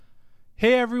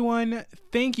Hey everyone,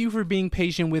 thank you for being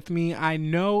patient with me. I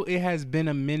know it has been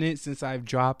a minute since I've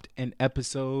dropped an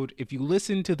episode. If you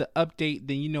listen to the update,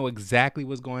 then you know exactly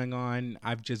what's going on.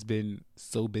 I've just been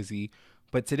so busy.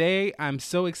 But today, I'm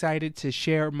so excited to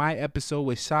share my episode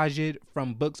with Sajid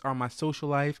from Books Are My Social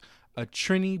Life, a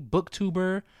Trini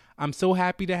booktuber. I'm so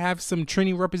happy to have some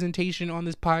Trini representation on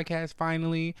this podcast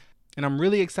finally. And I'm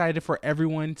really excited for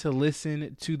everyone to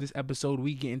listen to this episode.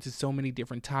 We get into so many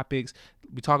different topics.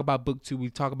 We talk about booktube. We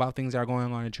talk about things that are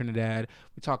going on in Trinidad.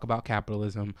 We talk about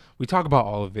capitalism. We talk about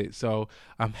all of it. So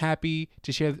I'm happy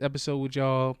to share this episode with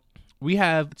y'all. We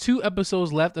have 2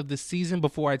 episodes left of the season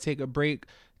before I take a break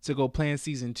to go plan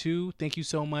season 2. Thank you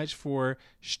so much for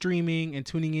streaming and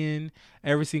tuning in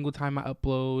every single time I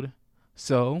upload.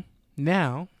 So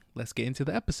now let's get into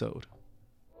the episode.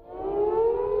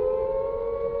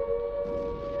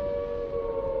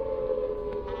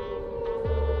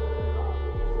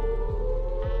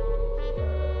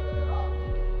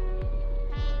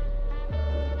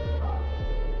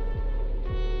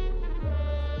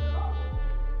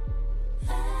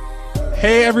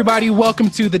 Hey everybody,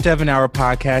 welcome to the Devon Hour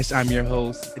podcast. I'm your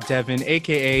host, Devon,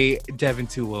 aka Devon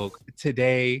Too Woke.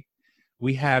 Today,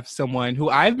 we have someone who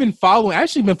I've been following. I've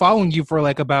actually been following you for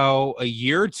like about a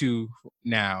year or two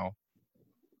now.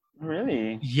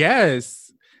 Really?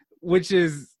 Yes, which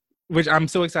I'm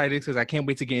so excited because I can't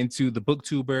wait to get into the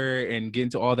booktuber and get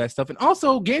into all that stuff, and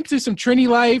also get into some Trini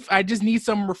life. I just need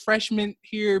some refreshment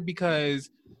here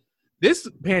because this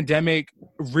pandemic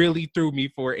really threw me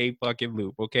for a fucking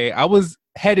loop, okay? I was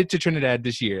headed to Trinidad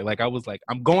this year. I was like,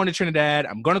 I'm going to Trinidad.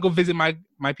 I'm going to go visit my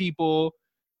people.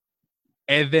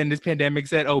 And then this pandemic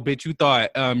said, oh, bitch, you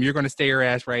thought you're going to stay your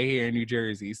ass right here in New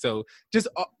Jersey. So just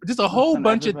a whole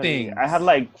bunch of things. I had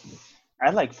like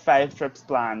 5 trips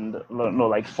planned. No,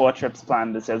 like 4 trips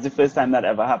planned this year. It's the first time that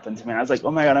ever happened to me. And I was like, oh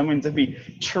my God, I'm going to be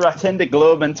trotting the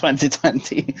globe in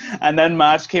 2020. And then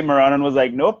March came around and was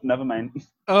like, nope, never mind.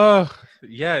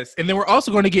 Yes. And then we're also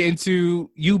going to get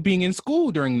into you being in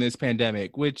school during this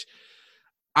pandemic, which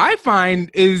I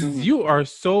find is you are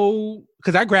so,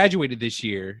 because I graduated this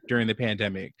year during the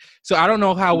pandemic. So I don't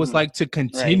know how it was like to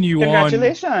continue on.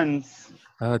 Congratulations.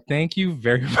 Thank you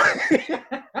very much.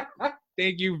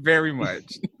 Thank you very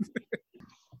much.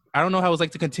 I don't know how it was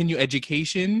like to continue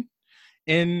education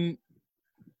in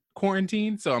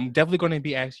quarantine. So I'm definitely going to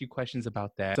be asking you questions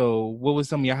about that. So what was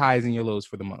some of your highs and your lows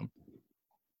for the month?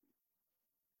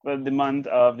 For the month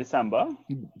of December?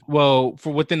 Well,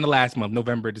 for within the last month,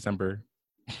 November, December.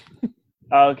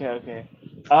 Okay.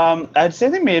 I'd say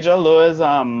the major low is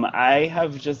I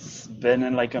have just been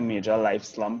in like a major life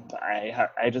slump.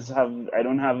 I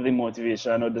don't have the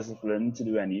motivation or discipline to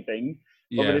do anything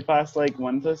over the past like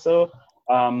month or so.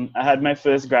 I had my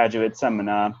first graduate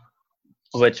seminar,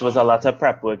 which was a lot of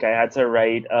prep work. I had to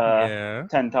write a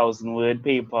 10,000 word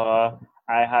paper.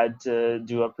 I had to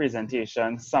do a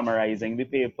presentation summarizing the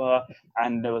paper,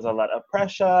 and there was a lot of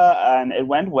pressure, and it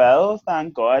went well,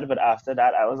 thank God. But after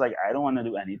that, I was like, I don't want to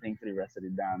do anything for the rest of the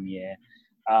damn year.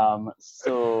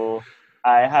 So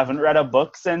I haven't read a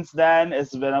book since then.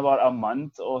 It's been about a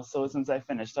month or so since I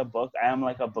finished a book. I am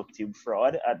like a booktube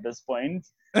fraud at this point.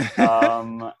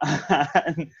 And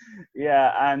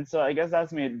so I guess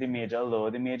that's the major low.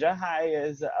 The major high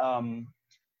is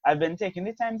I've been taking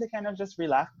the time to kind of just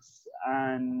relax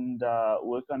and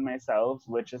work on myself,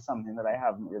 which is something that I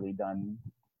haven't really done,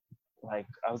 like,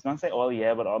 I was going to say all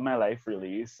year, but all my life,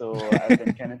 really. So I've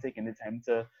been kind of taking the time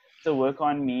to work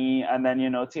on me. And then,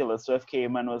 Taylor Swift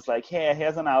came and was like, hey,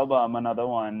 here's an album, another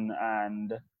one.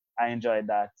 And I enjoyed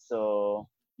that. So,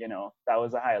 that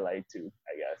was a highlight too,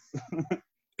 I guess.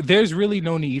 There's really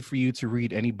no need for you to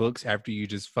read any books after you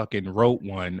just fucking wrote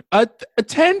one.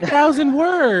 10,000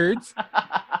 words.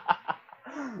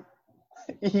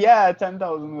 Yeah,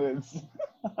 10,000 words.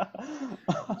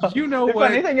 The what?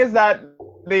 Funny thing is that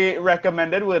the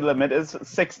recommended word limit is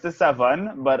 6 to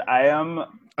 7, but I am an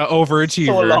overachiever.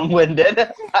 So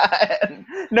long-winded.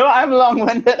 No, I'm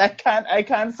long-winded. I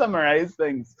can't summarize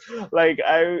things. Like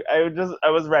I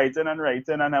was writing,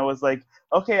 and I was like,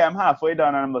 okay, I'm halfway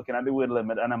done, and I'm looking at the word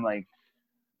limit, and I'm like,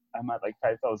 I'm at like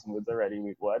 5,000 words already.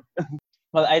 Wait, what?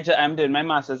 Well, I'm doing my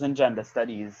master's in gender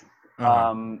studies.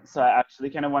 So I actually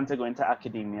kind of want to go into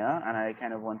academia, and I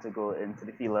kind of want to go into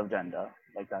the field of gender.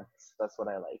 Like that's what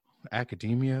I like.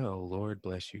 Academia? Oh, Lord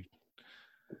bless you.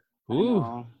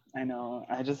 Ooh. I know.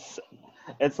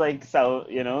 It's like, so,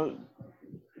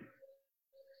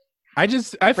 I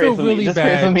feel really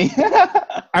bad. For me.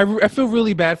 I feel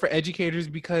really bad for educators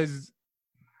because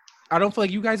I don't feel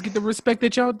like you guys get the respect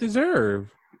that y'all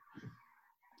deserve.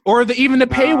 or even the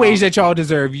pay wage No. that y'all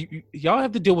deserve. Y'all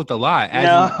have to deal with a lot, as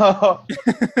in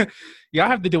No. y'all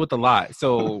have to deal with a lot.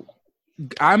 So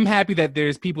I'm happy that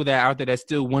there's people that out there that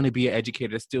still want to be an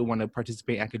educator, still want to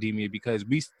participate in academia, because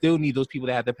we still need those people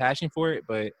that have the passion for it.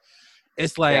 But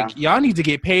it's Yeah. like y'all need to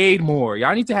get paid more.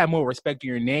 Y'all need to have more respect to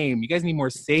your name. You guys need more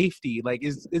safety. Like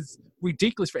it's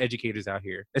ridiculous for educators out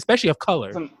here, especially of color.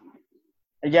 Listen,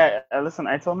 yeah, listen,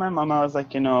 I told my mom, I was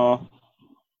like,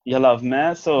 you love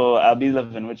me, so I'll be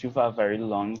living with you for a very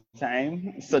long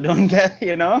time. So don't get.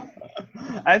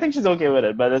 I think she's okay with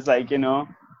it, but it's like,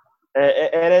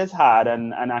 it is hard,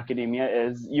 and academia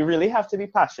is, you really have to be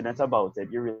passionate about it.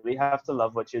 You really have to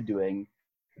love what you're doing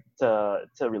to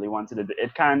really want to do it.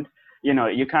 It can't,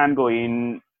 you can't go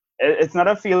in. It's not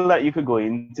a field that you could go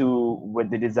into with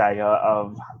the desire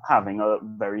of having a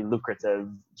very lucrative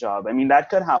job. I mean, that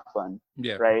could happen,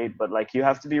 Yeah. right? But like, you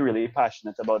have to be really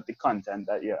passionate about the content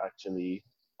that you're actually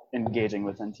engaging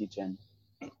with and teaching.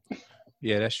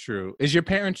 Yeah, that's true. Is your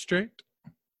parents strict?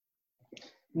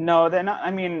 No, they're not.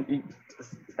 I mean,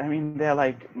 they're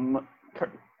like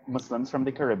Muslims from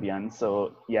the Caribbean,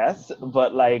 so yes,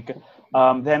 but like,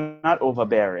 they're not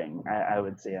overbearing. I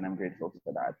would say, and I'm grateful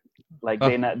for that. Like, Oh,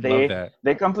 they not, love they that.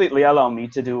 they completely allow me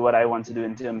to do what I want to do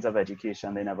in terms of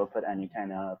education. They never put any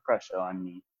kind of pressure on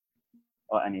me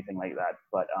or anything like that.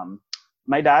 But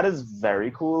my dad is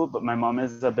very cool, but my mom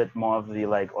is a bit more of the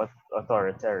like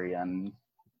authoritarian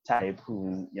type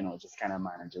who just kind of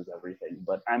manages everything.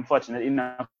 But I'm fortunate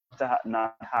enough to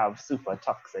not have super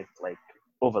toxic, like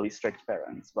overly strict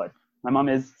parents. But my mom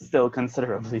is still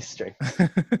considerably strict.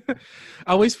 I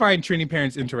always find Trini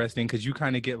parents interesting because you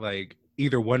kind of get like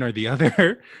either one or the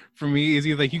other. For me, is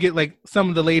either like you get like some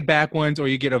of the laid back ones or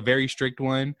you get a very strict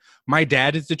one. My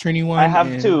dad is the Trini I one, have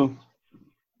and two.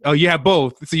 oh, you have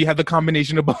both, so you have the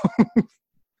combination of both.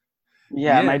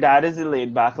 Yeah, Yeah. my dad is a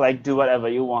laid back, like do whatever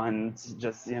you want,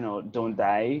 just don't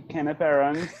die kind of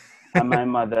parent. And my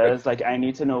mother is like, I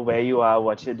need to know where you are,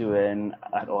 what you're doing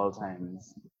at all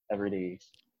times, every day.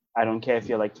 I don't care if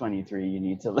you're like 23, you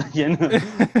need to,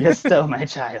 you're still my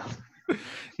child.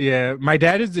 Yeah, my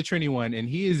dad is the Trini one, and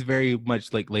he is very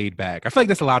much like laid back. I feel like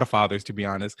that's a lot of fathers, to be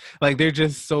honest. Like he's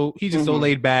just so Hmm.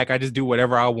 laid back. I just do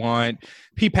whatever I want.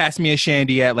 He passed me a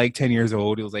shandy at like 10 years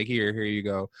old. It was like, here you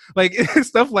go, like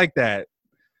stuff like that.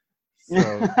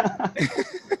 So,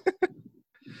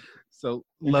 so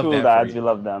love Cool that for dads, you. we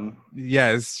love them.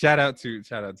 Yes, shout out to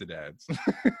dads.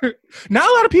 Not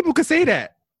a lot of people could say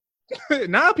that.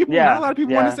 Not a Yeah, lot of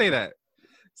people want to yeah, say that.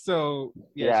 So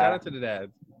yeah, shout yeah. out to the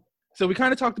dads. So we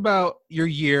kind of talked about your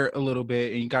year a little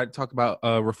bit, and you got to talk about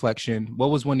reflection.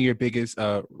 What was one of your biggest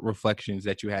reflections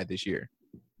that you had this year?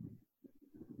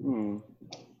 Hmm.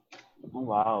 Oh,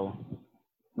 wow.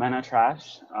 Men are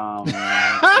trash.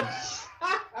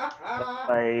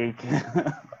 Like,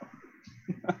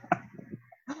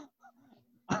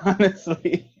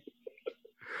 honestly.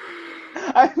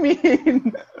 I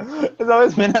mean, it's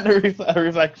always been a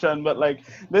reflection, but like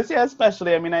this year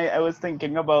especially, I mean, I was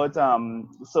thinking about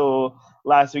so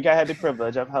last week I had the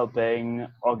privilege of helping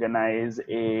organize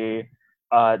a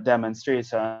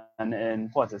demonstration in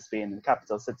Port of Spain, the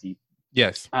capital city,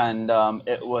 Yes. and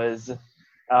it was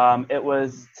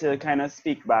to kind of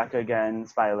speak back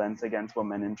against violence against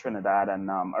women in Trinidad, and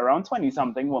around 20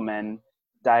 something women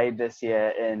died this year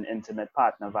in intimate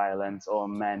partner violence or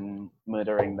men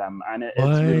murdering them. And it's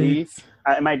What? really,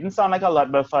 it mightn't sound like a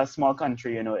lot, but for a small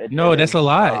country, it No, that's a is,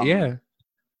 lot. Yeah.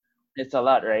 it's a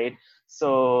lot, right?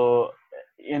 So,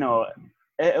 you know,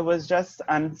 it was just,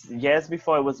 and years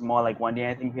before it was more like one year,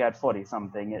 I think we had 40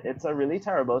 something. It's a really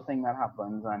terrible thing that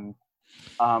happens. And,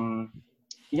 um,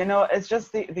 it's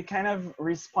just the kind of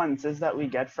responses that we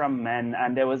get from men.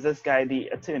 And there was this guy, the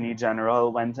attorney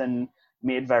general, went and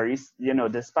made very,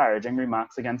 disparaging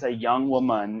remarks against a young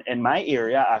woman in my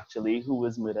area, actually, who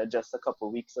was murdered just a couple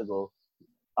of weeks ago.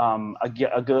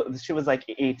 A girl, she was like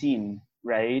 18,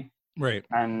 right? Right.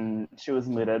 And she was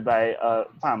murdered by a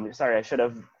family. Sorry, I should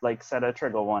have like set a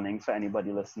trigger warning for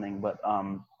anybody listening, but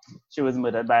she was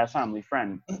murdered by a family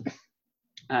friend.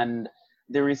 And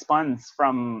the response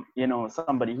from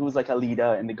somebody who's like a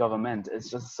leader in the government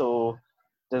is just so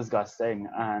disgusting.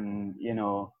 And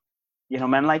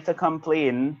men like to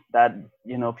complain that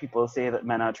people say that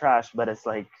men are trash, but it's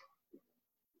like,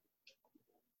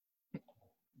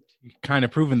 Kind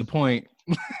of proving the point.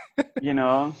 you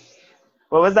know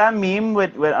what was that meme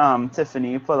with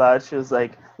Tiffany pull out? She was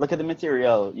like, look at the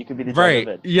material, you could be the judge of Right.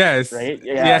 it, Yes. right?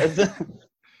 Yeah, Yeah.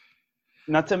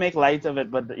 not to make light of it,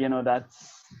 but It's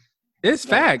that's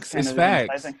facts. kind It's of the inside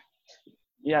facts. thing.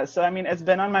 Yeah, so I mean, it's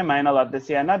been on my mind a lot this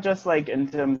year, not just like in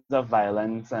terms of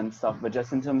violence and stuff, but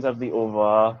just in terms of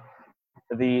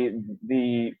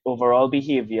the overall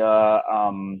behavior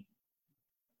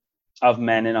of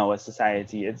men in our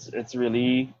society. It's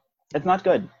really, it's not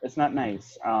good. It's not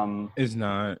nice. It's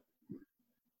not.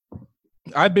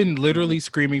 I've been literally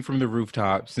screaming from the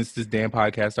rooftop since this damn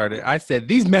podcast started. I said,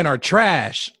 these men are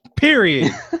trash,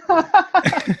 period.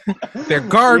 They're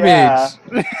garbage. Yeah,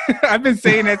 I've been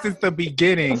saying that since the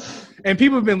beginning. And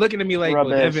people have been looking at me like,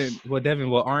 rubbish. Devin,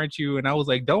 well, aren't you? And I was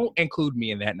like, don't include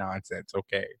me in that nonsense,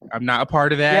 okay? I'm not a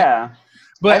part of that. Yeah, I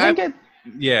But think it.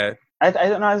 yeah. I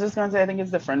don't know. I was just gonna say I think it's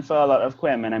different for a lot of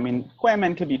queer men. I mean, queer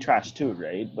men could be trash too,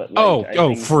 right? But like, I Oh,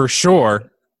 think for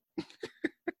sure.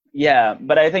 yeah,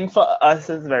 but I think for us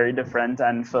it's very different,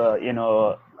 and for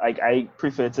like I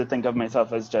prefer to think of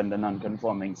myself as gender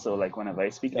non-conforming. So like whenever I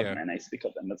speak of Yeah. men, I speak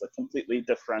of them as a completely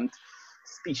different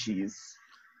species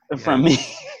from me.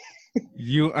 Yes.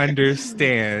 You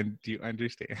understand. You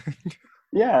understand.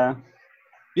 Yeah.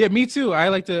 Yeah, me too. I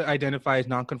like to identify as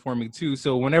non-conforming too.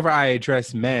 So whenever I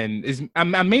address men,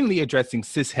 I'm mainly addressing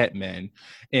cis het men,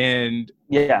 and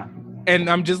Yeah.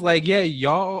 I'm just like, yeah,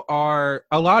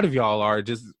 a lot of y'all are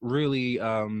just really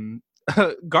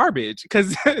garbage,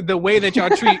 because the way that y'all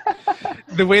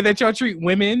treat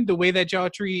women, the way that y'all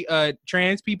treat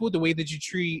trans people, the way that you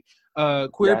treat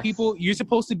queer Yes. people, you're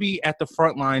supposed to be at the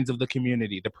front lines of the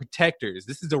community, the protectors.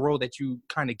 This is the role that you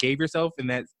kind of gave yourself, and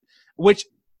that's which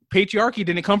patriarchy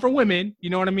didn't come from women. You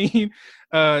know what I mean?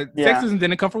 Yeah. Sexism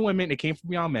didn't come from women. It came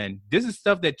from y'all men. This is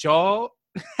stuff that y'all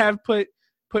have put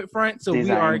front. So we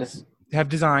are Designed. have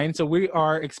designed. So we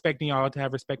are expecting y'all to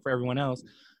have respect for everyone else.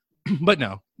 But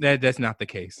no, that's not the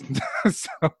case. So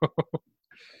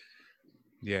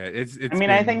yeah, it's I mean,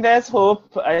 I been think there's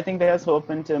hope. I think there's hope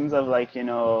in terms of like,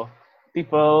 people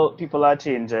are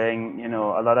changing.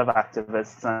 A lot of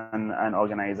activists and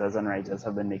organizers and writers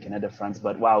have been making a difference.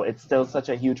 But wow, it's still such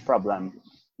a huge problem.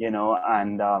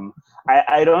 And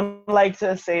I don't like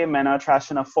to say men are trash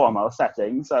in a formal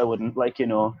setting. So I wouldn't like,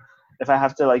 if I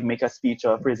have to like make a speech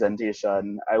or a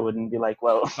presentation, I wouldn't be like,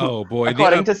 well, oh boy,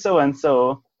 according to so and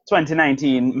so,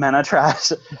 2019, men are trash.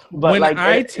 But when like,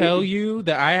 I tell you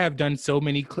that I have done so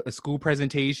many school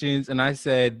presentations and I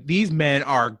said these men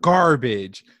are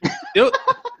garbage,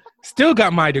 still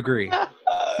got my degree,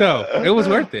 so it was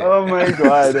worth it. Oh my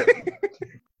god.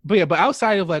 But yeah, but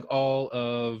outside of like all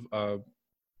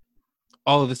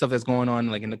of the stuff that's going on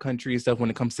like in the country and stuff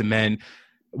when it comes to men,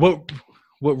 what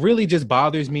really just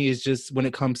bothers me is just when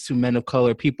it comes to men of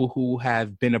color, people who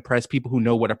have been oppressed, people who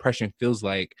know what oppression feels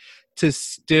like, to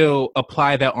still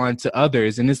apply that onto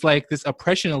others. And it's like this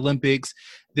oppression Olympics,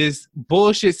 this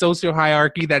bullshit social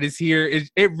hierarchy that is here.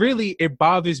 It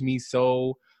bothers me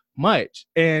so much.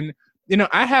 And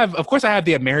I have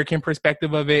the American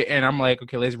perspective of it, and I'm like,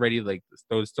 okay, let's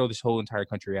throw this whole entire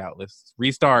country out. Let's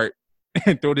restart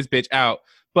and throw this bitch out.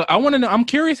 But I want to know, I'm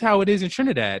curious how it is in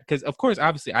Trinidad, because of course,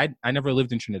 obviously, I never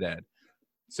lived in Trinidad.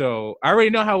 So I already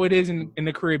know how it is in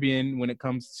the Caribbean when it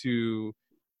comes to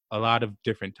a lot of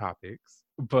different topics.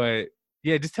 But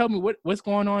yeah, just tell me what's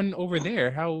going on over there.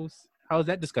 How's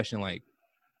that discussion like?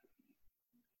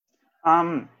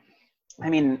 I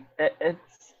mean,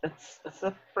 it's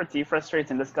a pretty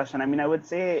frustrating discussion. I mean, I would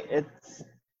say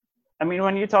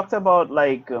when you talked about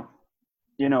like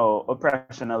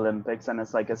oppression Olympics, and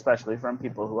it's like especially from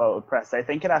people who are oppressed, I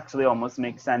think it actually almost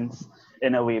makes sense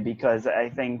in a way, because I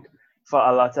think for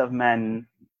a lot of men,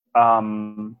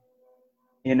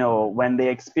 when they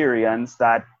experience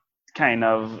that kind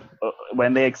of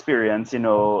when they experience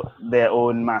their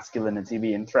own masculinity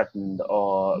being threatened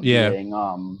or Yeah. being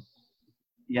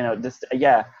just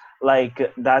like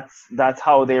that's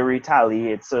how they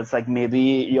retaliate. So it's like, maybe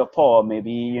you're poor,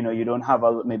 maybe you don't have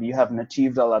maybe you haven't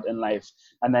achieved a lot in life,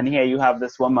 and then here you have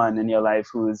this woman in your life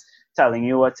who's telling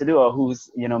you what to do, or who's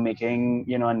making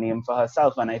a name for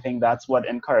herself. And I think that's what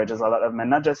encourages a lot of men,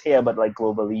 not just here but like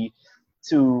globally,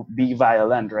 to be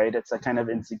violent, right? It's a kind of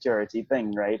insecurity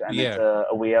thing, right? And it's Yeah.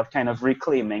 a way of kind of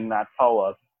reclaiming that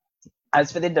power.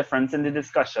 As for the difference in the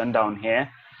discussion down here,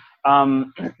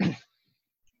 um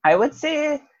I would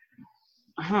say,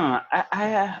 I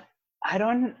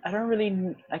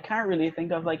can't really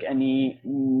think of like any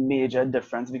major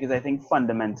difference, because I think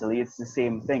fundamentally it's the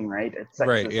same thing, right? It's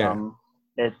Right. Yeah. sexism.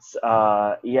 It's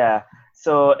yeah.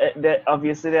 So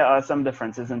obviously there are some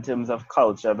differences in terms of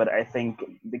culture, but I think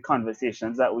the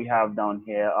conversations that we have down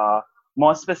here are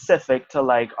more specific to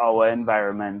like our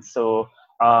environment. So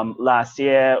last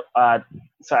year,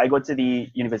 so I go to the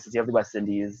University of the West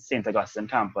Indies, St. Augustine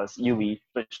campus, UWE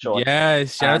for short.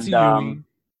 Yes. Shout out to And Yui.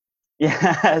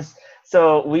 yes,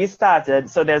 so we started.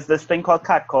 So there's this thing called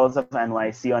Catcalls of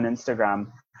NYC on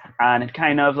Instagram, and it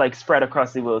kind of like spread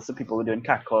across the world. So people were doing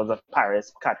catcalls of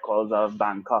Paris, catcalls of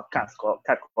Bangkok,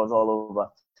 catcalls all over.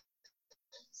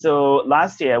 So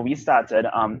last year we started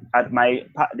at my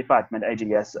department,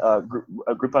 IGDS,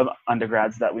 a group of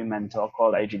undergrads that we mentor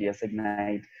called IGDS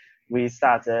Ignite. We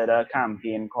started a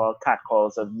campaign called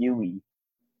Catcalls of UE.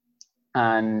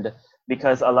 And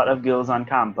because a lot of girls on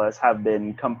campus have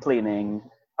been complaining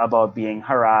about being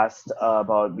harassed,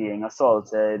 about being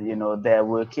assaulted, there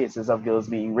were cases of girls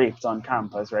being raped on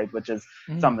campus, right? Which is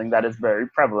something that is very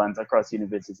prevalent across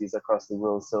universities across the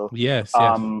world. So Yes,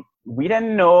 yes. we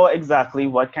didn't know exactly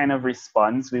what kind of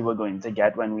response we were going to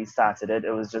get when we started it.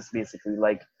 It was just basically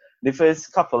like the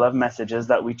first couple of messages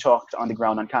that we chalked on the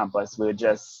ground on campus were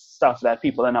just stuff that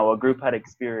people in our group had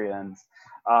experienced.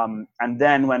 And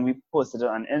then when we posted it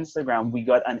on Instagram, we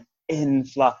got an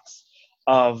influx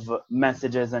of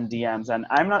messages and DMs. And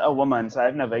I'm not a woman, so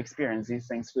I've never experienced these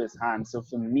things firsthand. So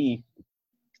for me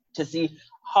to see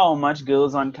how much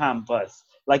girls on campus,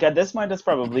 like at this point, there's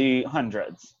probably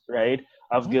hundreds, right,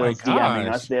 of Oh my girls DMing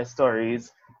us gosh. their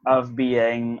stories of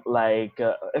being like,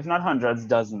 if not hundreds,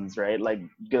 dozens, right? Like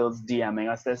girls DMing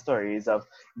us their stories of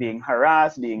being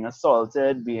harassed, being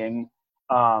assaulted, being,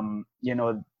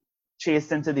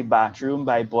 chased into the bathroom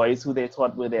by boys who they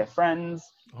thought were their friends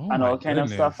Oh and my all kind of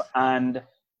stuff. goodness.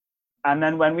 And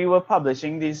then when we were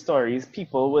publishing these stories,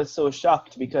 people were so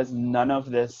shocked because none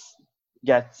of this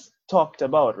gets talked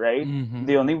about, right? Mm-hmm.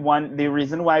 The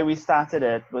reason why we started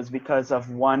it was because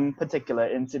of one particular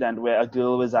incident where a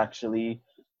girl was actually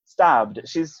stabbed.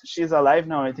 She's alive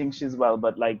now, I think she's well,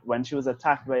 but like when she was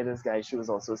attacked by this guy, she was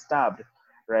also stabbed,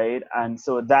 right? And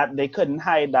so that they couldn't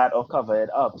hide that or cover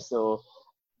it up. So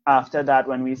after that,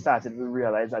 when we started, we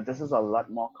realized that this is a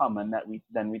lot more common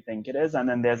than we think it is, and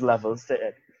then there's levels to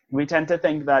it. We tend to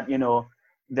think that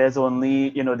there's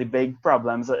only the big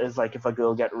problems is like if a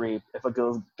girl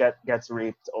gets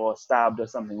raped or stabbed or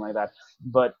something like that,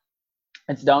 but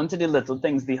it's down to the little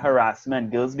things, the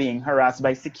harassment, girls being harassed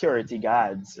by security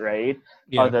guards, right?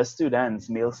 Yeah. Other students,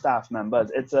 male staff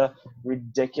members. It's a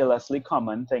ridiculously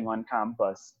common thing on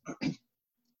campus.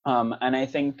 And I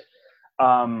think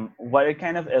what it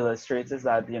kind of illustrates is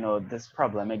that this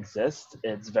problem exists.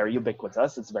 It's very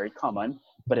ubiquitous. It's very common,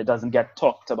 but it doesn't get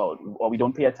talked about, or we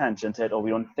don't pay attention to it, or we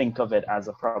don't think of it as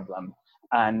a problem.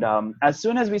 And as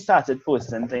soon as we started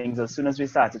posting things, as soon as we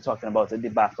started talking about it, the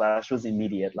backlash was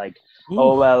immediate. Like,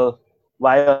 oh Oof. well,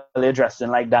 why are they dressing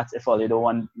like that if all you don't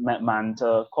want man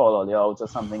to call all you out or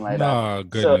something like that? Oh So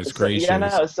goodness so yeah,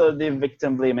 gracious. no, so the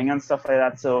victim blaming and stuff like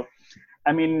that. So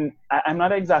I mean, I'm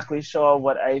not exactly sure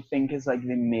what I think is like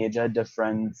the major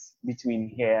difference between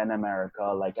here and America.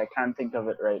 Like, I can't think of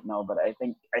it right now, but I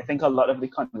think a lot of the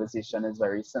conversation is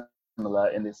very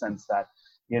similar in the sense that,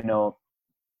 you know,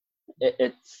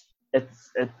 it's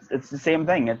the same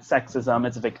thing. It's sexism,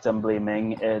 it's victim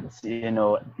blaming, it's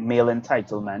male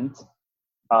entitlement.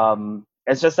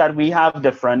 It's just that we have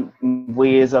different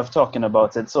ways of talking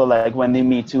about it. So like when the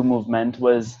Me Too movement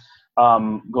was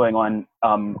going on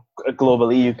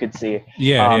globally, you could say,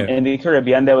 Yeah, yeah. in the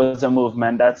Caribbean, there was a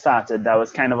movement that started that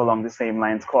was kind of along the same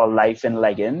lines called Life in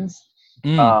Leggings.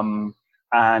 Mm. Um,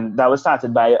 and that was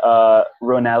started by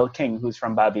Ronelle King, who's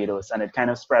from Barbados, and it kind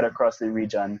of spread across the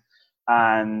region.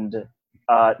 And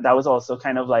that was also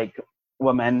kind of like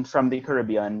women from the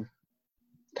Caribbean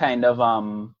kind of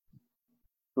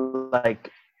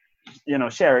like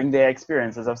sharing their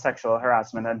experiences of sexual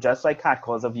harassment. And just like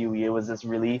catcalls of UE, it was this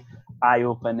really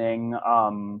eye-opening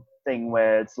thing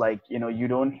where it's like you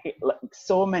don't like,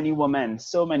 so many women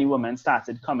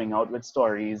started coming out with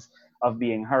stories of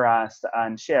being harassed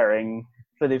and sharing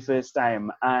for the first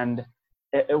time. And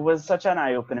it was such an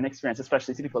eye-opening experience,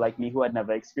 especially to people like me who had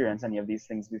never experienced any of these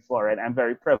things before. Right? I'm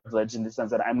very privileged in the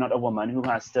sense that I'm not a woman who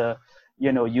has to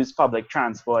use public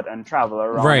transport and travel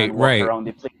around Right, and walk right. around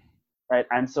the place, right?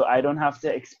 And so I don't have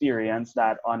to experience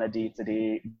that on a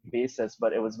day-to-day basis,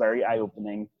 but it was very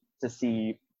eye-opening to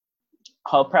see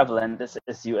how prevalent this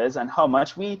issue is and how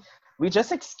much we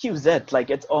just excuse it. Like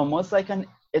it's almost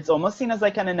seen as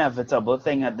like an inevitable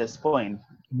thing at this point,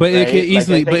 But it could right? Like I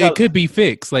easily, but think it could be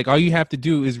fixed. Like all you have to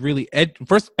do is really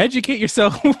first educate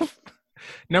yourself.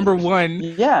 Number one,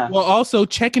 yeah. well, also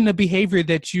checking the behavior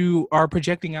that you are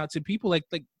projecting out to people. Like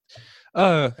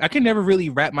I can never really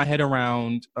wrap my head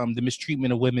around the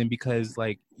mistreatment of women because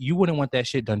like you wouldn't want that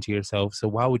shit done to yourself. So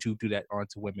why would you do that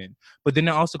onto women? But then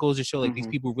it also goes to show like these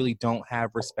Mm-hmm. people really don't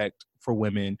have respect for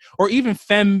women or even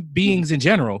femme beings in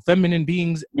general, feminine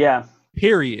beings. Yeah.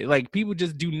 Period. Like people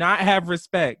just do not have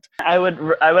respect. I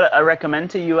recommend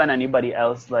to you and anybody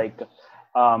else like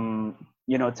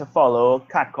to follow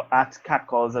at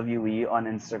catcalls of UE on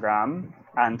Instagram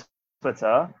and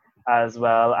Twitter. as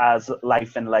well as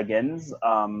Life in Leggings.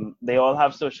 They all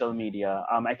have social media.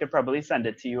 I could probably send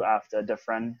it to you after,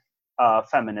 different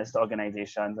feminist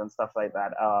organizations and stuff like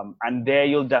that. And there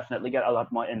you'll definitely get a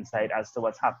lot more insight as to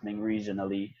what's happening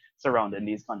regionally surrounding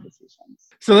these conversations.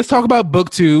 So let's talk about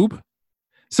BookTube.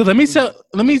 So let me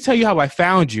Mm-hmm. tell you how I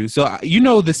found you. So you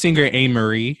know the singer A.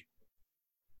 Marie.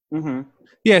 Mm-hmm.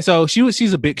 Yeah, so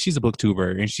she's a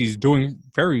booktuber and she's doing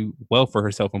very well for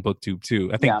herself on BookTube too.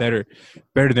 I think Yeah.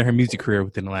 better than her music career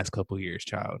within the last couple of years,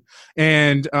 child.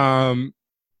 And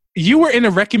you were in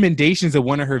the recommendations of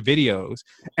one of her videos,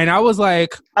 and I was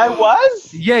like, I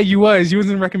was? yeah, you was in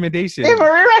Hey, recommendations.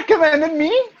 Marie recommended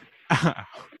me?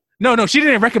 No, she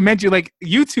didn't recommend you. Like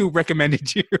YouTube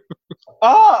recommended you.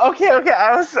 Oh, okay, okay.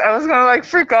 I was gonna like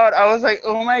freak out. I was like,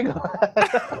 oh my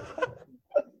god.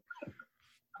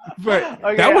 But Okay,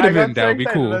 I got that so would be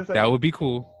excited. cool. That would be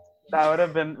cool. That would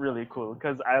have been really cool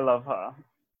because I love her.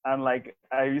 And like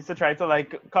I used to try to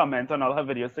like comment on all her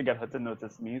videos to get her to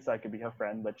notice me so I could be her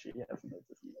friend, but she hasn't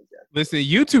noticed me as yet. Listen,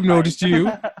 YouTube noticed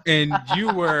you, and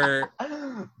you were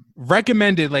Fine.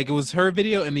 recommended. Like it was her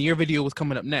video, and then your video was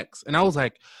coming up next, and I was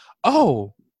like,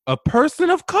 oh, a person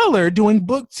of color doing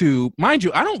BookTube. Mind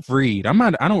you, I don't read.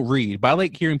 I don't read, but I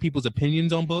like hearing people's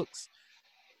opinions on books.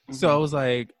 So I was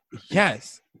like,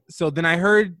 yes. So then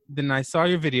I saw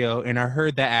your video and I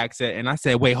heard that accent and I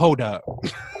said, wait, hold up.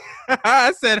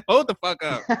 I said, hold the fuck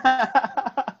up.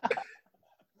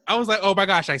 I was like, oh my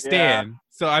gosh, I Yeah. stand.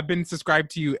 So I've been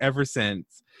subscribed to you ever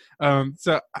since.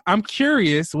 So I'm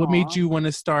curious, what made Aw. you want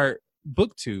to start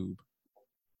BookTube?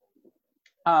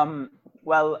 Um,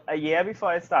 well, a year before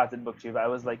I started BookTube, I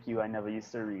was like you. I never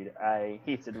used to read. I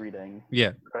hated reading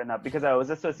Yeah. growing up because I was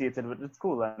associated with the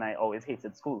school, and I always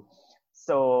hated school.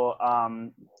 So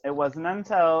it wasn't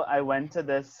until I went to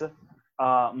this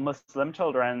Muslim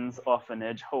children's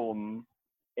orphanage home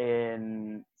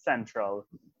in Central,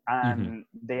 Mm-hmm. and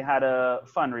they had a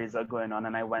fundraiser going on,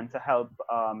 and I went to help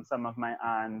some of my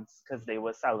aunts because they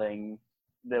were selling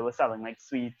like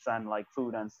sweets and like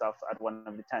food and stuff at one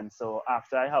of the tents. So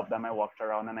after I helped them, I walked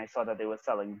around and I saw that they were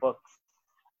selling books.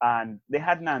 And they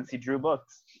had Nancy Drew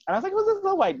books. And I was like, who's this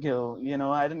little white girl? You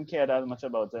know, I didn't care that much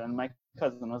about it. And my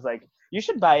cousin was like, you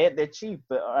should buy it. They're cheap.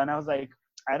 And I was like,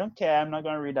 I don't care. I'm not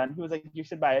going to read that. And he was like, you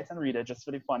should buy it and read it just for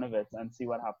the fun of it and see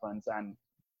what happens. And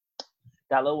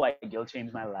that little white girl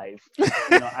changed my life.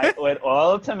 You know, I owe it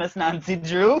all to Miss Nancy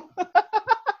Drew.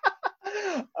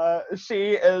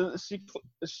 She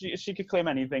could claim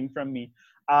anything from me.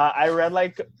 I read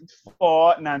like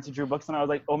 4 Nancy Drew books, and I was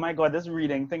like, oh my god, this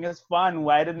reading thing is fun.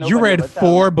 Why did You nobody read ever tell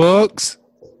 4 me? books?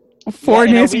 Yeah, 4 in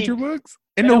a Nancy Drew week. books?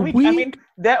 In In a a week. I mean, week?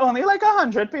 they're only like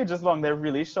 100 pages long. They're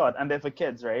really short, and they're for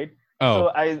kids, right? So Oh,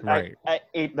 I I, right. I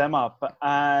ate them up,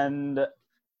 and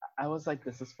I was like,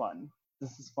 this is fun.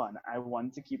 This is fun. I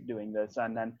want to keep doing this.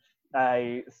 And then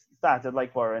I started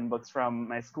like borrowing books from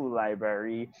my school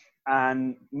library.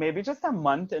 And maybe just a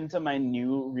month into my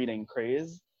new reading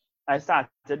craze, I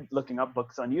started looking up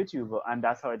books on YouTube. And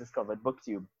that's how I discovered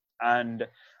BookTube. And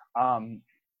um,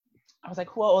 I was like,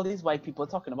 who are all these white people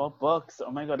talking about books?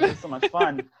 Oh my God, this is so much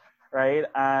fun. Right.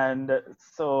 And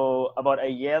so about a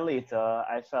year later,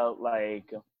 I felt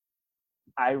like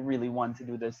I really want to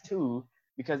do this too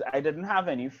because I didn't have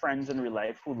any friends in real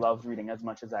life who loved reading as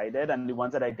much as I did, and the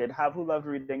ones that I did have who loved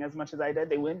reading as much as I did,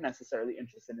 they weren't necessarily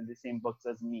interested in the same books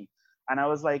as me. And I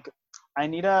was like, I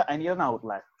need an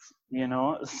outlet, you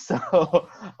know. So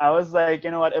I was like,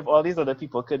 you know what? If all these other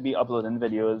people could be uploading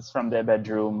videos from their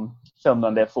bedroom, filmed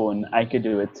on their phone, I could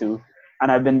do it too.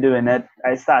 And I've been doing it.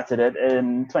 I started it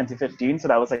in 2015, so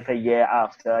that was like a year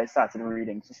after I started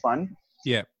reading for fun.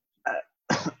 Yeah.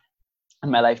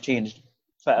 And my life changed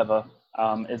forever.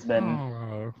 It's been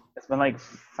Oh, it's been like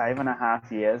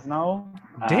 5.5 years now,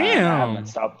 and I haven't damn.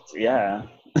 stopped. Yeah.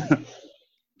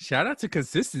 Shout out to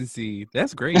consistency.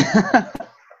 That's great.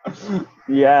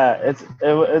 Yeah,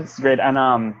 it's great,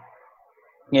 and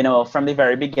from the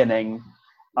very beginning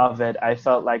of it, I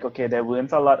felt like okay, there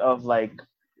weren't a lot of like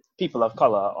people of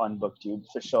color on BookTube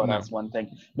for sure. No. That's one thing.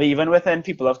 But even within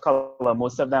people of color,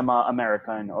 most of them are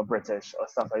American or British or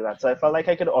stuff like that. So I felt like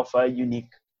I could offer a unique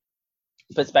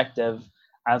perspective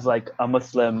as like a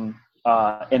Muslim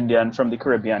Indian from the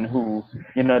Caribbean who,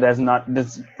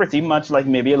 there's pretty much like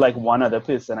maybe like one other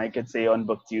person I could say on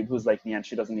BookTube who's like me and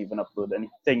she doesn't even upload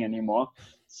anything anymore.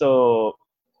 So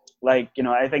like,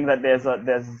 I think that there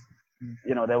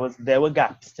were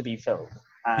gaps to be filled.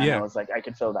 And I Yeah. was like, I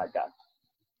could fill that gap.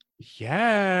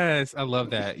 Yes. I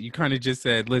love that. You kind of just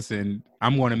said, listen,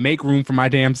 I'm going to make room for my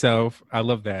damn self. I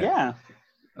love that. Yeah.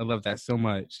 I love that so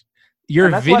much. Your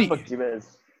And that's what video. BookTube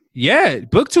is. Yeah.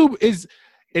 BookTube is,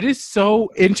 It is so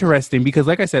interesting because,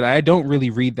 like I said, I don't really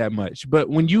read that much. But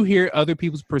when you hear other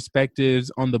people's perspectives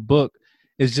on the book,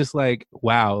 it's just like,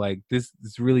 wow, like this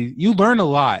is really, you learn a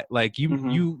lot. Like Mm-hmm.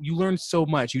 you learn so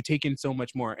much. You take in so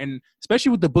much more, and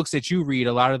especially with the books that you read,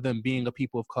 a lot of them being a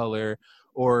people of color,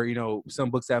 or some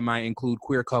books that might include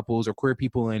queer couples or queer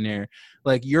people in there.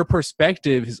 Like your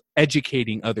perspective is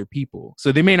educating other people,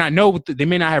 so they may not know they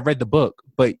may not have read the book,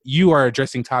 but you are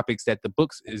addressing topics that the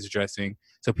books is addressing,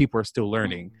 so people are still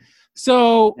learning.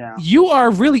 So Yeah. you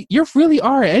really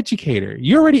are an educator.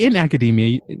 You're already in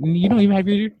academia. You don't even have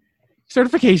your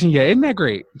certification yet. Isn't that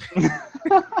great?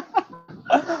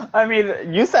 I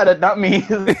mean, you said it, not me.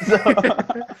 So.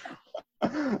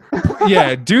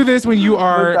 Yeah, do this when you But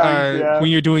are thanks, yeah.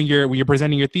 when you're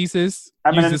presenting your thesis.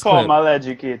 I'm an Use this clip. informal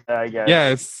educator, I guess.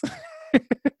 Yes.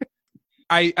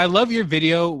 I love your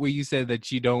video where you said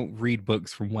that you don't read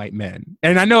books from white men.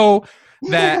 And I know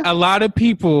that a lot of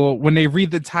people, when they read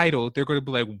the title, they're going to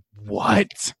be like,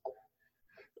 what?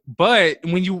 But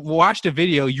when you watch the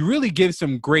video, you really give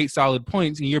some great solid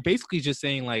points. And you're basically just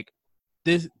saying like,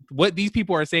 what these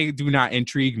people are saying do not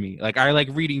intrigue me. Like I like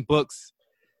reading books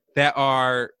that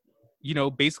are,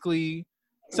 basically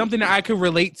something that I could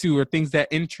relate to or things that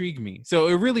intrigue me. So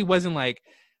it really wasn't like,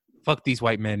 fuck these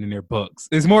white men and their books.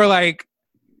 It's more like,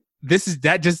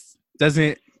 that just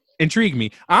doesn't intrigue me.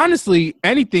 Honestly,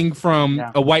 anything from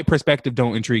Yeah. a white perspective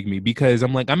don't intrigue me because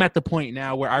I'm at the point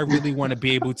now where I really want to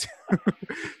be able to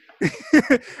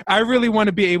I really want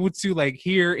to be able to like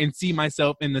hear and see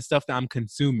myself in the stuff that I'm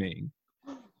consuming.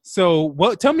 So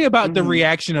tell me about the Mm-hmm.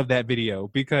 reaction of that video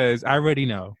because I already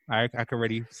know. I can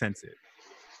already sense it.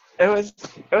 It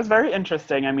was very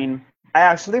interesting. I mean, I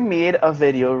actually made a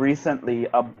video recently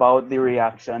about the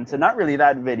reaction to not really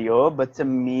that video, but to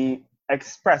me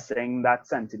expressing that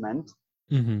sentiment,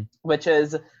 Mm-hmm. which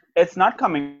is it's not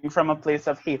coming from a place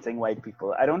of hating white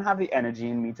people. I don't have the energy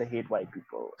in me to hate white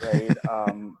people, right?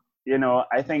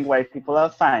 I think white people are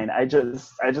fine. I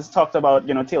just talked about,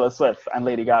 Taylor Swift and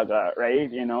Lady Gaga, right?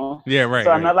 Yeah, So right,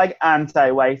 I'm right. not like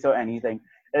anti-white or anything.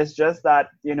 It's just that,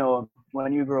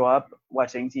 when you grow up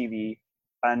watching TV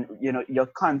and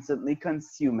you're constantly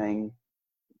consuming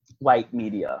white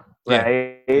media, Yeah,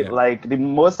 right? yeah, Like the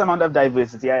most amount of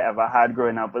diversity I ever had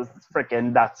growing up was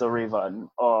freaking That's So Raven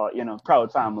or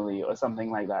Proud Family or something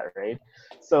like that, right?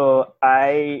 So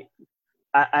I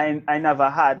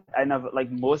never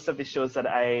like most of the shows that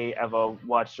I ever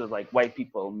watched was like white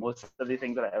people. Most of the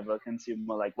things that I ever consumed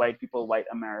were like white people, white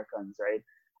Americans, right?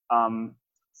 Um,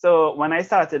 so when I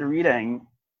started reading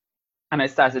and I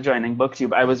started joining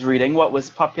BookTube, I was reading what was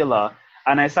popular,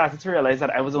 and I started to realize that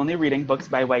I was only reading books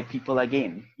by white people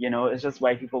again. It's just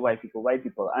white people, white people, white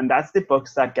people, and that's the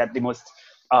books that get the most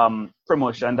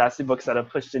promotion. That's the books that are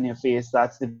pushed in your face.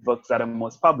 That's the books that are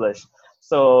most published.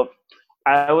 So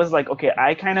I was like, okay,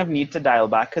 I kind of need to dial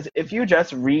back because if you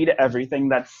just read everything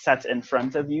that's set in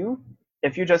front of you,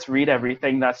 if you just read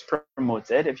everything that's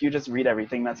promoted, if you just read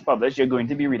everything that's published, you're going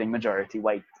to be reading majority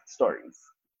white stories,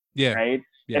 yeah, right?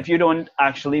 yeah. If you don't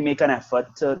actually make an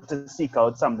effort to seek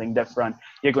out something different,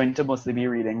 you're going to mostly be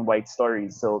reading white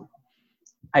stories. So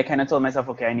I kind of told myself,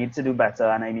 okay, I need to do better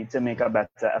and I need to make a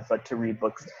better effort to read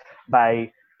books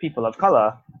by people of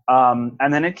color.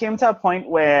 And then it came to a point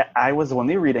where I was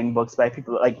only reading books by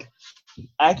people like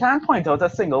I can't point out a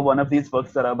single one of these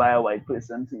books that are by a white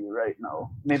person to you right now.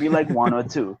 Maybe like one or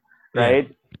two, Yeah.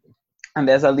 right? And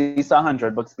there's at least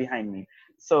 100 books behind me.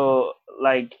 So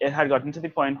like it had gotten to the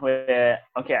point where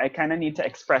okay, I kind of need to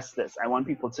express this. I want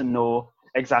people to know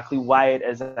exactly why it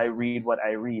is that I read what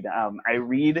I read. I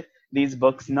read these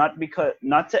books not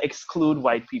to exclude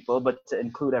white people, but to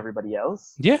include everybody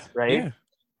else, Yeah, right? yeah.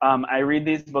 I read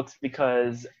these books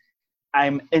because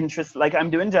I'm interested, like I'm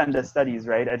doing gender studies,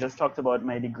 right? I just talked about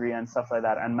my degree and stuff like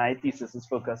that, and my thesis is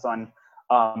focused on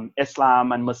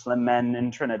Islam and Muslim men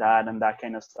in Trinidad and that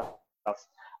kind of stuff.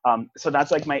 So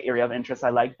that's like my area of interest. I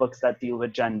like books that deal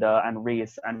with gender and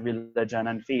race and religion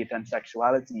and faith and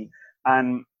sexuality.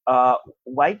 And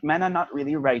white men are not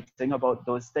really writing about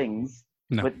those things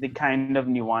No. with the kind of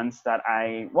nuance that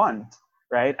I want,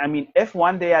 right? I mean, if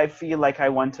one day I feel like I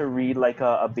want to read like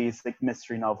a basic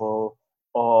mystery novel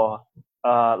or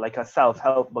like a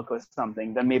self-help book or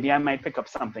something, then maybe I might pick up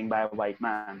something by a white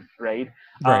man, right?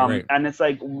 Right, right. And it's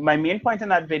like my main point in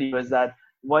that video is that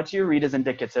what you read is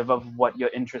indicative of what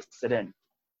you're interested in.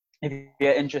 If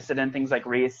you're interested in things like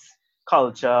race,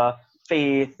 culture,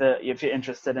 faith, if you're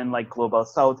interested in like global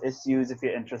South issues, if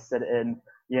you're interested in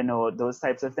those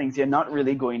types of things, you're not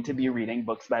really going to be reading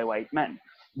books by white men.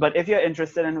 But if you're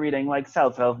interested in reading like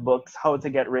self-help books, how to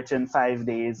get rich in 5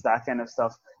 days, that kind of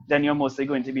stuff, then you're mostly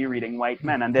going to be reading white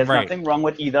men. And there's Right. nothing wrong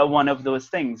with either one of those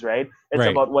things, right? It's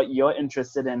Right. about what you're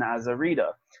interested in as a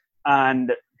reader.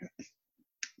 And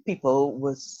people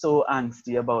were so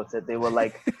angsty about it. They were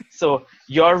like, "So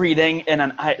you're reading in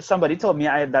an?" Somebody told me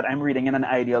that I'm reading in an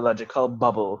ideological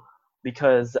bubble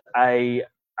because I'm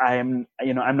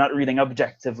not reading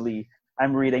objectively.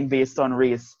 I'm reading based on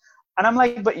race, and I'm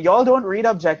like, but y'all don't read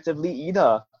objectively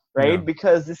either, right? No.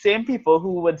 Because the same people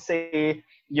who would say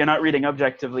you're not reading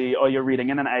objectively or you're reading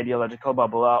in an ideological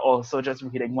bubble are also just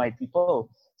reading white people.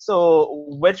 So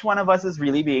which one of us is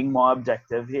really being more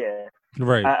objective here?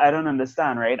 Right. I don't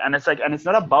understand, right? And it's like, and it's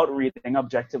not about reading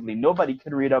objectively. Nobody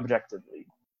can read objectively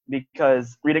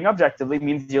because reading objectively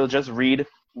means you'll just read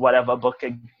whatever book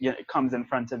comes in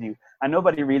front of you, and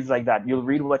nobody reads like that. You'll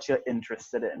read what you're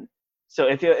interested in. So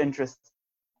if you're interested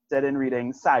in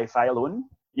reading sci-fi alone,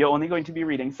 you're only going to be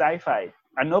reading sci-fi,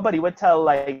 and nobody would tell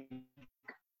like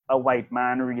a white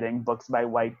man reading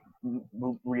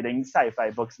sci-fi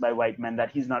books by white men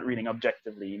that he's not reading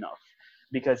objectively enough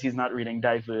because he's not reading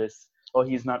diverse or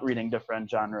he's not reading different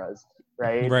genres,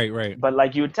 right? Right. Right. But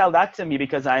like you would tell that to me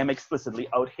because I am explicitly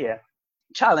out here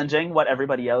challenging what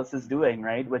everybody else is doing,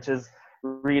 right? Which is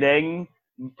reading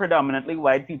predominantly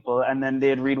white people, and then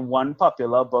they'd read one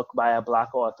popular book by a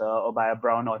black author or by a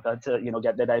brown author to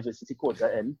get their diversity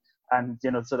quota in, and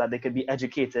so that they could be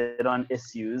educated on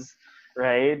issues,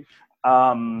 right?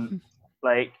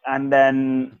 Like, and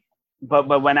then but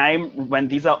when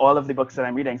these are all of the books that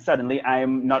I'm reading, suddenly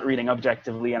I'm not reading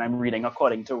objectively and I'm reading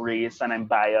according to race and I'm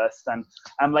biased, and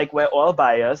I'm like, we're all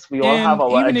biased, we all have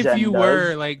And our even if you agendas.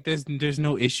 were like, there's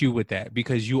no issue with that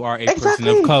because you are a person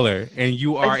of Exactly. color and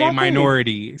you are a Exactly.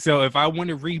 minority. So if I want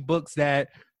to read books that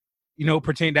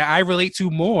pertain that I relate to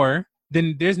more,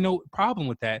 then there's no problem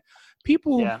with that.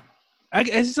 People, Yeah.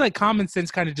 it's just like common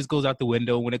sense kind of just goes out the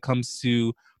window when it comes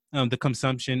to the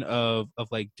consumption of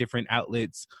like different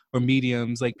outlets or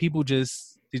mediums. Like people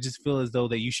they just feel as though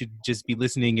that you should just be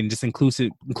listening and just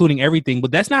including everything.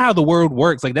 But that's not how the world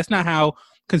works. Like that's not how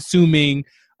consuming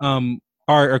art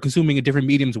or consuming a different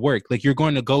mediums work. Like you're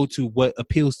going to go to what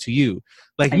appeals to you.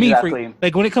 Like me, for Exactly.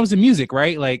 like when it comes to music,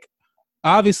 right? Like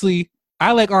obviously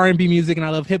I like R&B music and I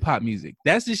love hip hop music.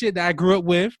 That's the shit that I grew up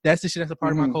with. That's the shit that's a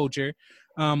part of my Hmm. culture.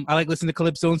 I like listening to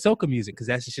calypso and soca music because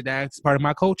that's the shit that's part of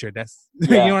my culture. That's you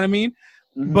know Yeah. what I mean.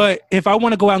 Hmm. But if I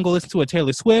want to go out and go listen to a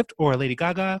Taylor Swift or a Lady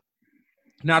Gaga,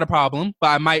 not a problem. But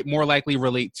I might more likely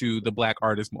relate to the black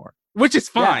artist more, which is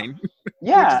Yeah. fine. Which is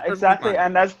Yeah, perfectly exactly.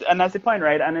 fine. And that's the point,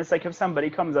 right? And it's like if somebody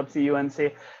comes up to you and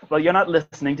say, well, you're not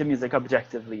listening to music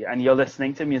objectively and you're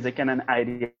listening to music in an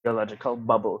ideological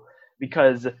bubble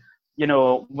because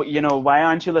why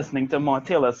aren't you listening to more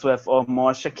Taylor Swift or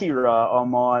more Shakira or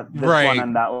more this one Right.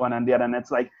 and that one and the other? And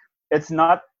it's like it's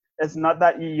not it's not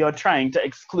that you're trying to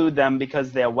exclude them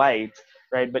because they're white,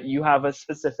 right? But you have a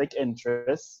specific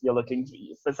interest. You're looking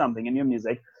for something in your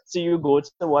music, so you go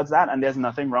towards that, and there's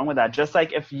nothing wrong with that. Just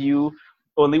like if you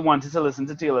only wanted to listen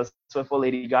to Taylor Swift or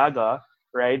Lady Gaga,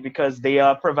 right? Because they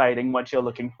are providing what you're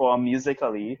looking for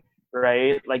musically,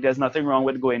 right? Like there's nothing wrong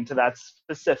with going to that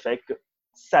specific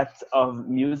set of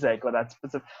music or that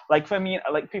specific. Like for me,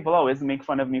 like people always make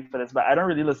fun of me for this, but I don't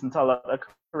really listen to a lot of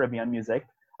Caribbean music.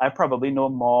 I probably know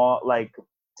more like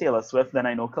Taylor Swift than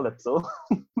I know Calypso.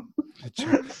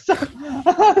 So,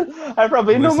 I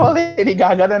probably know more Listen, Lady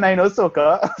Gaga than I know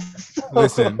soca.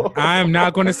 listen. So, I'm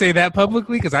not going to say that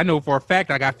publicly because I know for a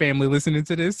fact I got family listening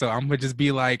to this, so I'm gonna just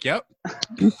be like, "Yep."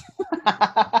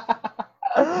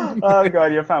 oh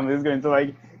god, your family is going to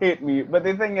like hate me. But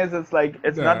the thing is, it's like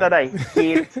it's not Nah. that I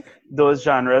hate those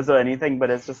genres or anything, but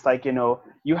it's just like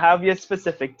you have your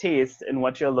specific taste in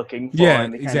what you're looking for Yeah,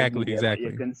 and the kind of exactly, media that you're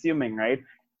exactly. consuming, right?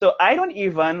 So I don't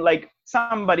even like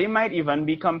somebody might even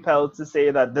be compelled to say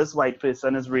that this white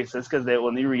person is racist because they're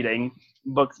only reading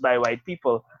books by white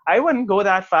people. I wouldn't go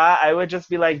that far. I would just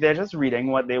be like they're just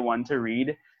reading what they want to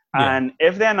read. Yeah. And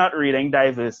if they're not reading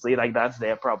diversely, like that's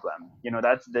their problem.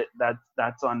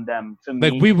 That's on them. For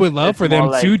Like me, we would love it's for more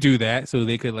them like, to do that so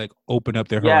they could like open up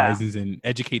their yeah, horizons and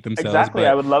educate themselves, exactly. I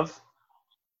but would love,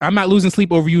 I'm not losing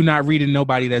sleep over you not reading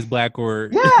nobody that's black or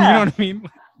you know yeah, what I mean?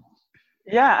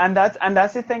 yeah, and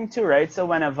that's the thing too, right? So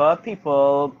whenever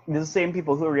people, the same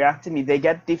people who react to me, they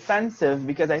get defensive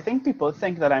because I think people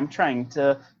think that I'm trying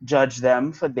to judge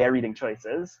them for their reading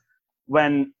choices,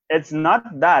 when it's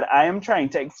not that. I am trying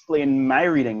to explain my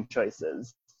reading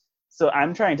choices. So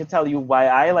I'm trying to tell you why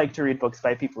I like to read books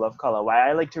by people of color, why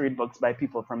I like to read books by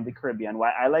people from the Caribbean,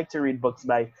 why I like to read books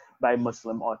by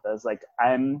Muslim authors. Like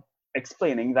I'm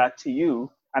explaining that to you,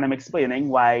 and I'm explaining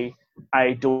why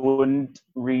I don't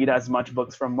read as much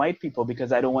books from white people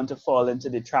because I don't want to fall into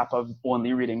the trap of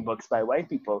only reading books by white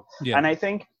people. Yeah. And I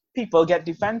think people get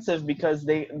defensive because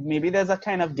they maybe there's a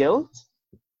kind of guilt.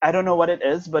 I don't know what it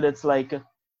is, but it's like,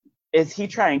 is he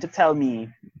trying to tell me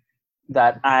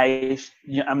that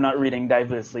I'm not reading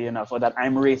diversely enough, or that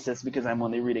I'm racist because I'm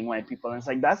only reading white people? And it's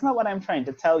like, that's not what I'm trying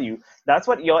to tell you. That's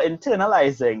what you're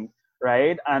internalizing,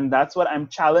 right? And that's what I'm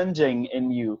challenging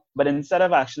in you. But instead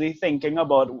of actually thinking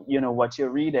about, what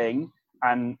you're reading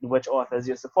and which authors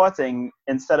you're supporting,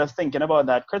 instead of thinking about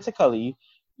that critically,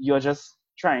 you're just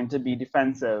trying to be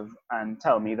defensive and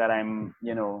tell me that I'm,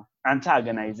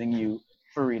 antagonizing you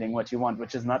for reading what you want,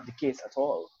 which is not the case at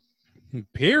all.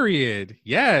 Period.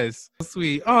 Yes.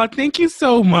 Sweet. Oh, thank you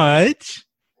so much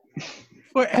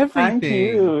for Thank everything.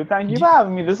 you. Thank you for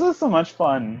having me. This was so much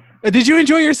fun. Did you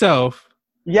enjoy yourself?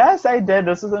 Yes, I did.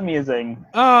 This was amazing.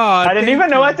 Oh, I didn't even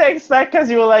thank know what you. to expect because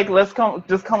you were like, let's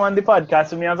just come on the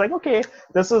podcast with me. I was like, okay,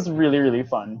 this was really, really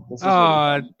fun. This was really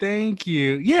Oh, fun. thank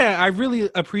you. Yeah, I really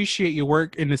appreciate your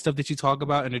work and the stuff that you talk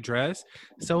about and address.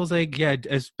 So I was like, yeah,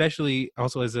 especially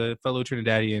also as a fellow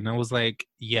Trinidadian, I was like,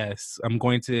 yes, I'm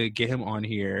going to get him on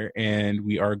here and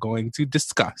we are going to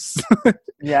discuss and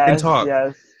Yes, talk.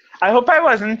 yes. I hope I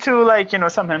wasn't too like,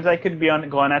 sometimes I could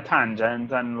go on a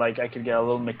tangent and like I could get a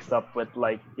little mixed up with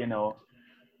like, No,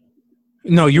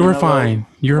 you being were a little fine.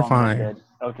 You were fine. long-winded.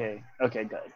 Okay, okay, good.